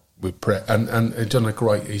them with prayer. And he's done a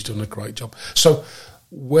great job. So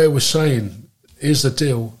where we're saying, here's the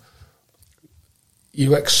deal,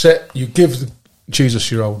 you give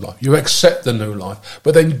Jesus your old life, you accept the new life,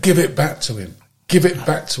 but then give it back to him. Give it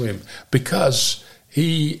back to him, because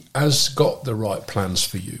he has got the right plans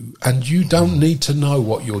for you, and you don't need to know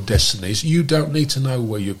what your destiny is. You don't need to know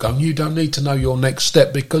where you're going. You don't need to know your next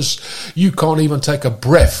step, because you can't even take a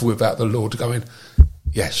breath without the Lord going,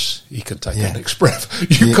 yes, he can take the next breath.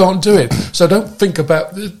 You can't do it. So don't think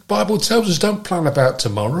about, the Bible tells us, don't plan about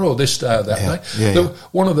tomorrow or this day or that day.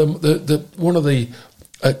 One of the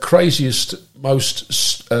craziest, most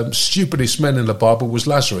stupidest men in the Bible was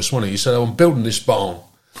Lazarus, wasn't he? He said, I'm building this barn.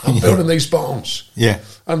 I'm building these barns. Yeah.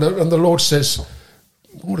 And the Lord says,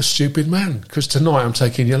 what a stupid man, because tonight I'm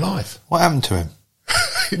taking your life. What happened to him?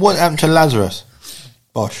 What happened to Lazarus?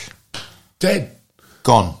 Bosh. Dead.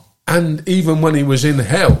 Gone. And even when he was in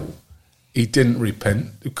hell, he didn't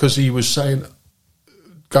repent, because he was saying,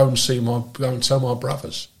 go and tell my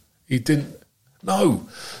brothers. He didn't. No.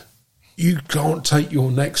 You can't take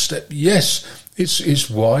your next step. Yes, it's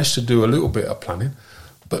wise to do a little bit of planning,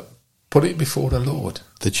 but put it before the Lord.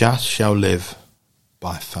 The just shall live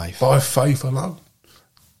by faith. By faith alone.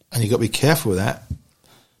 And you've got to be careful with that,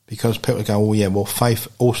 because people go, oh yeah, well, faith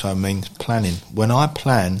also means planning. When I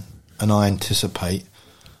plan and I anticipate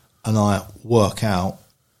and I work out,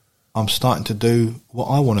 I'm starting to do what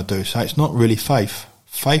I want to do. So it's not really faith.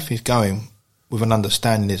 Faith is going with an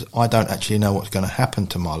understanding is I don't actually know what's going to happen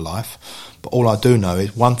to my life, but all I do know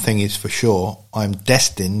is one thing is for sure, I'm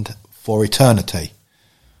destined for eternity.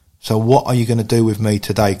 So what are you going to do with me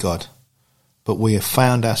today, God? But we have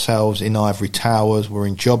found ourselves in ivory towers, we're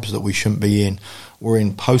in jobs that we shouldn't be in, we're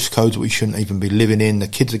in postcodes that we shouldn't even be living in, the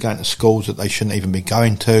kids are going to schools that they shouldn't even be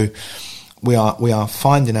going to. We are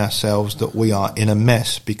finding ourselves that we are in a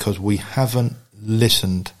mess because we haven't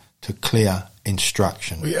listened to clear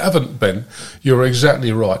instruction. We haven't, Ben. You're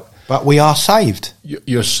exactly right. But we are saved.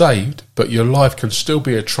 You're saved, but your life can still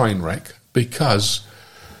be a train wreck because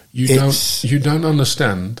you don't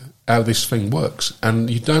understand how this thing works, and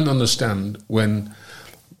you don't understand when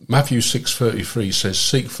Matthew 6:33 says,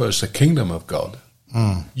 "Seek first the kingdom of God."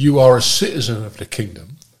 You are a citizen of the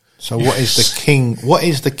kingdom. So what is the king? What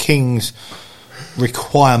is the king's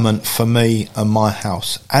requirement for me and my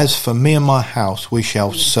house? As for me and my house, we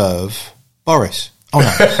shall serve Boris. Oh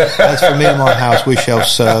no! As for me and my house, we shall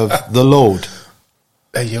serve the Lord.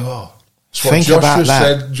 There you are. Think about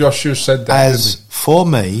that. Joshua said that. As for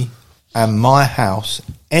me and my house,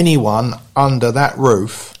 anyone under that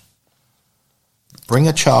roof, bring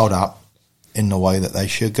a child up in the way that they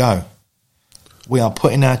should go. We are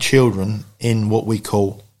putting our children in what we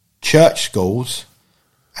call church schools,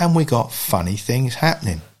 and we got funny things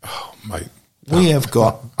happening. Oh, mate. We have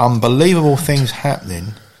got unbelievable things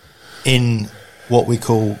happening in what we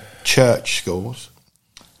call church schools.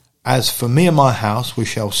 As for me and my house, we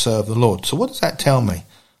shall serve the Lord. So what does that tell me?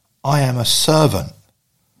 I am a servant.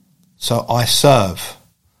 So I serve.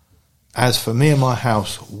 As for me and my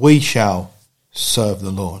house, we shall serve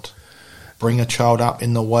the Lord. Bring a child up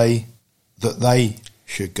in the way that they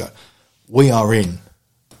should go. We are in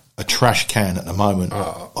a trash can at the moment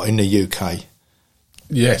in the UK.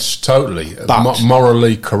 Yes, totally. But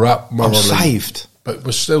morally corrupt. I'm saved. But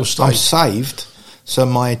we're still saved. I'm saved. So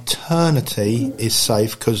my eternity is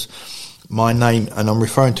safe because my name, and I'm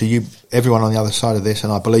referring to you, everyone on the other side of this,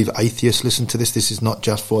 and I believe atheists listen to this. This is not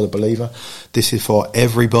just for the believer. This is for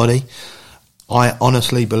everybody. I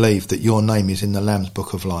honestly believe that your name is in the Lamb's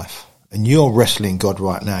Book of Life. And you're wrestling God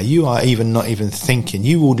right now. You are not even thinking.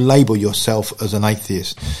 You will label yourself as an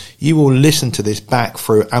atheist. You will listen to this back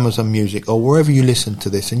through Amazon Music or wherever you listen to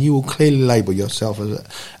this, and you will clearly label yourself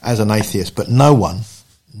as an atheist. But no one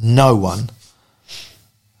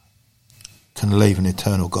can leave an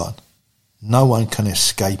eternal God. No one can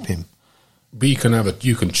escape him. But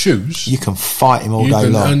you can choose. You can fight him all day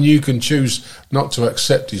long. And you can choose not to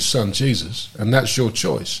accept his son Jesus, and that's your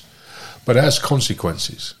choice. But it has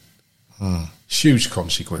consequences. Huge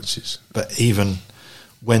consequences. But even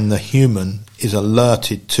when the human is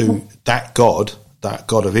alerted to that God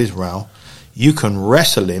of Israel, you can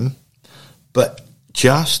wrestle him, but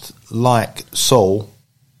just like Saul,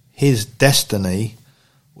 his destiny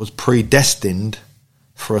was predestined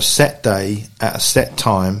for a set day at a set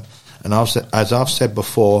time, and as I've said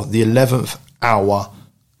before, the 11th hour,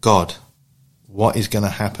 God, what is going to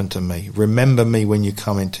happen to me? Remember me when you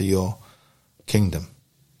come into your kingdom.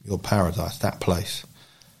 Your paradise, that place.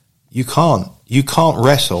 You can't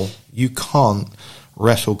wrestle. You can't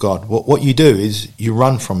wrestle God. What you do is you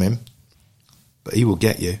run from him, but he will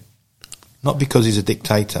get you. Not because he's a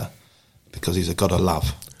dictator, because he's a God of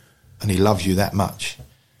love, and he loves you that much.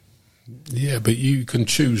 Yeah, but you can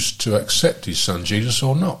choose to accept his son Jesus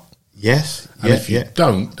or not. Yes. And if you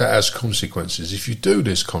don't, that has consequences. If you do,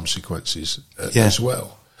 there's consequences as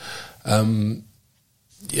well.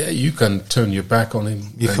 You can turn your back on him.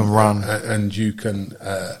 You can run. And you can...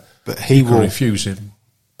 but he will refuse him.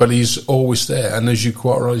 But he's always there. And as you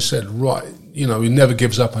quite rightly said, he never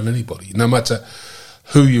gives up on anybody, no matter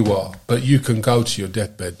who you are. But you can go to your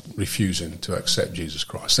deathbed refusing to accept Jesus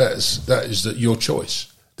Christ. That is your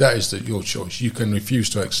choice. That is your choice. You can refuse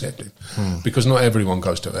to accept him because not everyone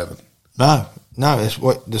goes to heaven. No. It's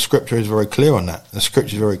what the Scripture is very clear on that. The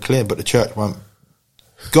Scripture is very clear, but the church won't.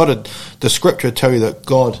 The Scripture will tell you that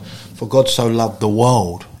for God so loved the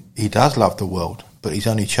world, he does love the world, but he's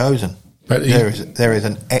only chosen. But there is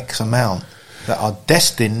an X amount that are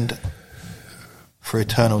destined for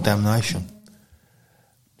eternal damnation.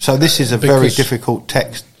 So this is a very difficult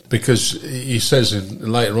text. Because he says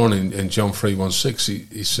later on in John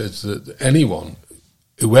 3:16, he says that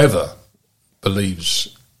whoever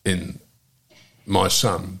believes in my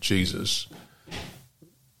Son, Jesus,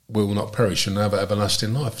 will not perish and have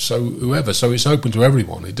everlasting life. So it's open to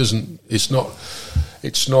everyone. It's not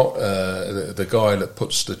the guy that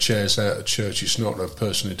puts the chairs out at church. It's not the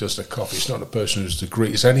person who does the coffee. It's not the person who's the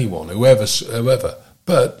greet. It's anyone, whoever.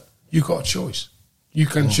 But you've got a choice. You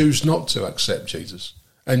can choose not to accept Jesus,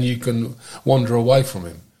 and you can wander away from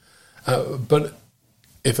him. But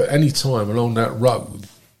if at any time along that road,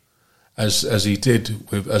 as he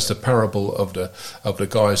did as the parable of the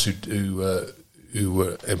guys who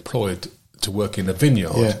were employed to work in a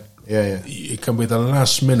vineyard. Yeah. It can be the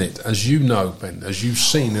last minute, as you know, Ben, as you've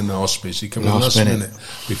seen in the hospice, it can be the last minute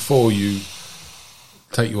before you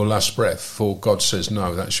take your last breath, for God says,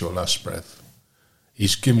 no, that's your last breath.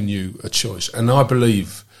 He's given you a choice. And I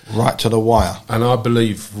believe... Right to the wire. And I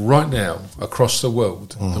believe right now, across the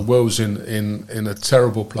world, the world's in a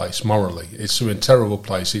terrible place morally. It's in a terrible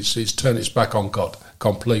place. It's turned its back on God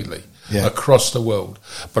completely. Yeah. Across the world.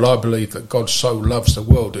 But I believe that God so loves the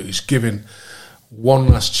world that he's giving one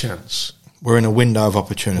last chance. We're in a window of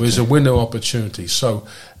opportunity. There's a window of opportunity. So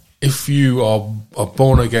if you are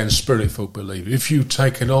born again, spirit-filled believer, if you've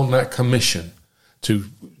taken on that commission to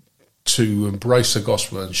embrace the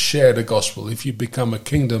gospel and share the gospel, if you become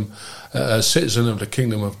a citizen of the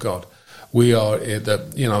kingdom of God, we are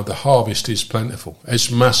the harvest is plentiful.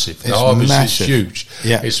 It's massive. The harvest is huge.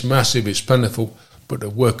 Yeah. It's massive. It's plentiful. But the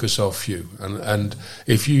workers are few, and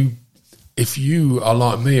if you are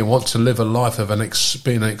like me and want to live a life of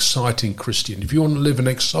being an exciting Christian, if you want to live an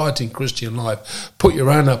exciting Christian life, put your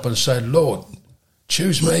hand up and say, Lord,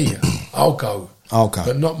 choose me. I'll go,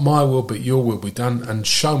 but not my will, but your will be done. And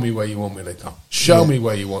show me where you want me to go. Show me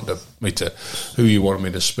where you want who you want me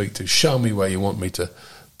to speak to. Show me where you want me to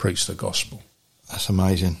preach the gospel. That's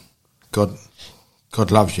amazing. God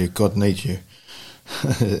loves you. God needs you.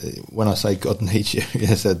 When I say God needs you,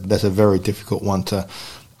 that's a very difficult one to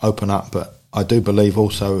open up, but I do believe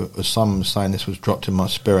also, as someone was saying, this was dropped in my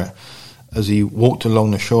spirit, as he walked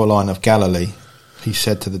along the shoreline of Galilee, he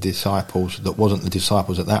said to the disciples, that wasn't the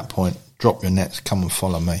disciples at that point, drop your nets, come and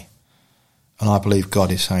follow me. And I believe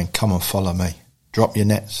God is saying, come and follow me. Drop your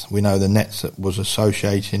nets. We know the nets that was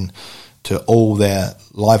associating to all their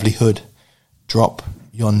livelihood. Drop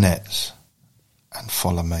your nets and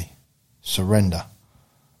follow me. Surrender.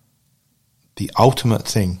 The ultimate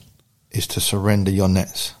thing is to surrender your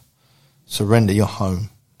nets, surrender your home,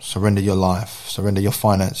 surrender your life, surrender your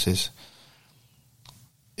finances.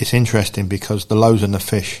 It's interesting because the loaves and the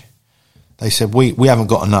fish, they said, we haven't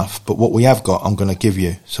got enough, but what we have got, I'm going to give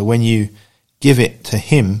you. So when you give it to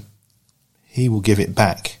him, he will give it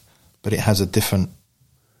back, but it has a different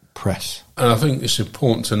press. And I think it's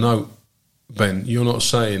important to note, Ben, you're not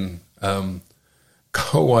saying...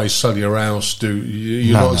 go away, sell your house,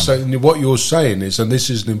 saying, what you're saying is, and this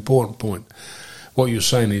is an important point, what you're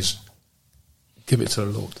saying is, give it to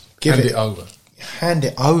the Lord. Hand it over. Hand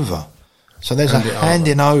it over. So there's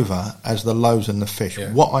handing over as the loaves and the fish.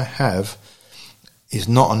 Yeah. What I have is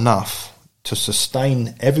not enough to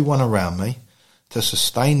sustain everyone around me, to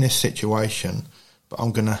sustain this situation, but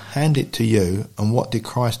I'm going to hand it to you. And what did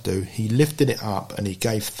Christ do? He lifted it up and he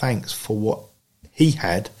gave thanks for what he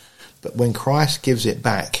had. But when Christ gives it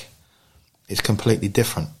back, it's completely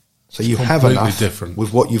different. So you have enough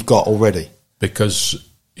with what you've got already. Because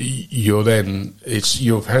you've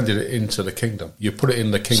handed it into the kingdom. You put it in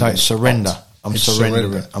the kingdom. So it's surrender. I'm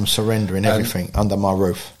surrendering everything under my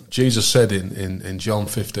roof. Jesus said in John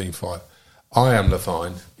 15:5, I am the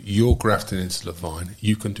vine, you're grafted into the vine,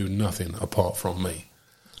 you can do nothing apart from me.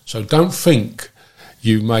 So don't think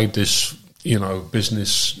you made this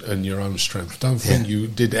business in your own strength. Don't think you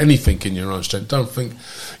did anything in your own strength. Don't think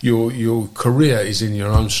your career is in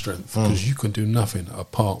your own strength, because you can do nothing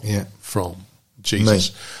apart from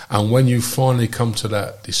Jesus. And when you finally come to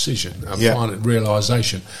that decision and finally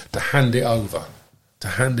realization to hand it over,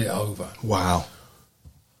 wow,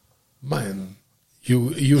 man,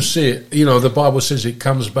 you see it. The Bible says it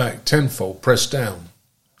comes back tenfold, pressed down,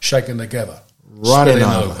 shaken together, running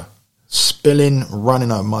over. Spilling,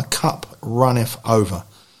 running over. My cup runneth over.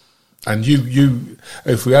 And you,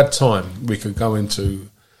 if we had time, we could go into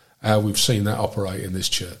how we've seen that operate in this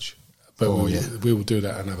church. But we will do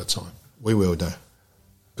that another time. We will do.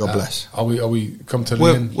 God bless. Are we come to the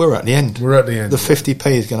end? We're at the end. We're at the end. The 50p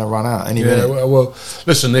is going to run out any minute. Well,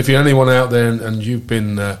 listen, if you're anyone out there and you've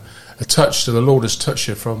been touched, the Lord has touched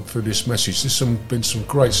you through this message. There's been some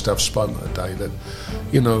great stuff spoken today that,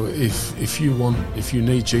 if you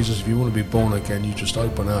need Jesus, if you want to be born again, you just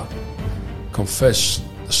open up, confess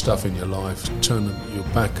the stuff in your life, turn your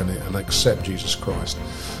back on it and accept Jesus Christ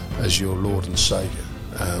as your Lord and Saviour.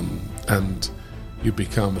 And you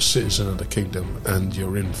become a citizen of the kingdom, and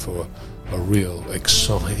you're in for a real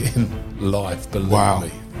exciting life, believe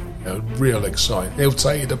me. Real exciting. He'll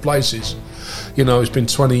take you to places. It's been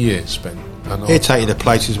 20 years, Ben. And he'll take you to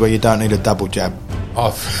places where you don't need a double jab.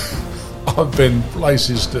 I've been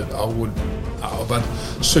places that I've had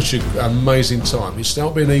such an amazing time. It's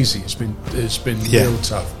not been easy. It's been real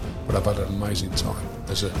tough, but I've had an amazing time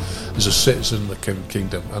as a citizen of the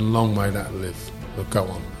kingdom, and long may that live. But go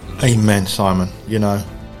on. Amen, Simon.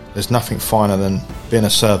 There's nothing finer than being a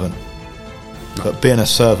servant. No. But being a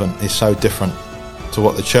servant is so different to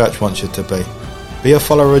what the church wants you to be. Be a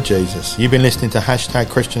follower of Jesus. You've been listening to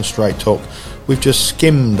 #Christian Straight Talk. We've just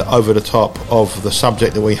skimmed over the top of the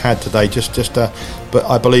subject that we had today. But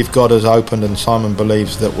I believe God has opened, and Simon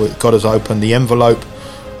believes that God has opened the envelope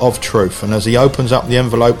of truth. And as he opens up the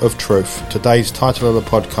envelope of truth, today's title of the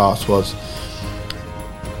podcast was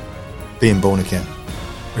Being Born Again.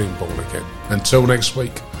 Being born again. Until next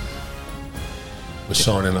week, we're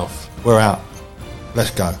signing off. We're out.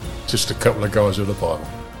 Let's go. Just a couple of guys with a Bible.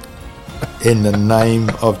 In the name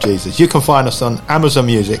of Jesus. You can find us on Amazon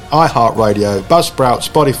Music, iHeartRadio, Buzzsprout,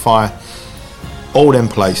 Spotify, all them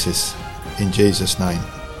places. In Jesus' name.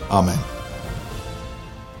 Amen.